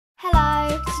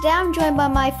today I'm joined by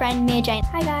my friend Miajane.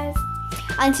 Hi guys.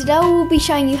 And today we'll be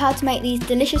showing you how to make these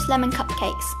delicious lemon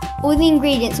cupcakes. All the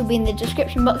ingredients will be in the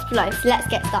description box below, so let's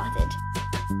get started.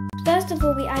 First of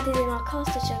all, we added in our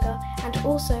caster sugar and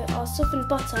also our softened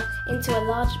butter into a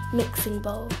large mixing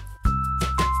bowl.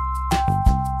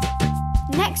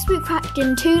 Next we cracked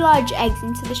in 2 large eggs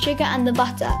into the sugar and the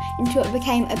butter until it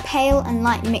became a pale and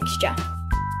light mixture.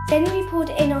 Then we poured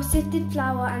in our sifted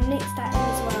flour and mixed that in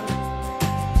as well.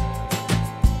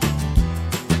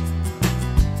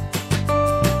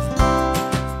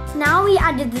 Now we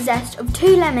added the zest of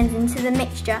 2 lemons into the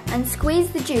mixture and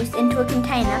squeezed the juice into a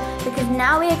container because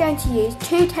now we are going to use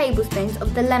 2 tablespoons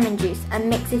of the lemon juice and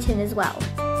mix it in as well.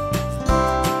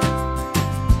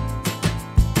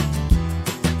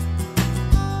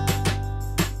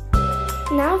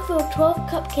 Now fill 12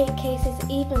 cupcake cases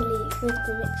evenly with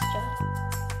the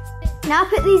mixture. Now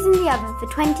put these in the oven for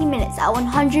 20 minutes at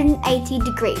 180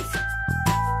 degrees.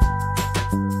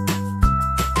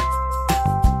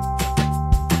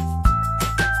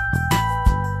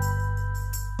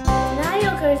 Now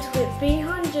you're going to whip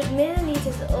 300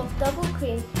 milliliters of double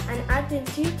cream and add in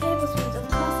 2 tablespoons of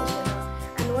caster sugar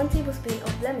and 1 tablespoon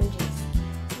of lemon juice.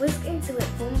 Whisk until it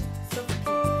forms soft peaks.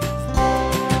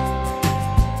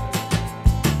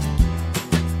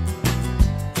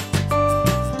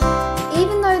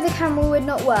 Even though the camera would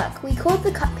not work, we cooled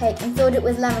the cupcake and filled it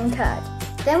with lemon curd.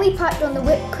 Then we piped on the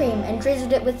whipped cream and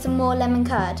drizzled it with some more lemon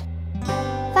curd.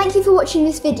 Thank you for watching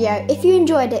this video. If you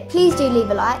enjoyed it, please do leave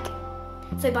a like.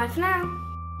 So bye for now.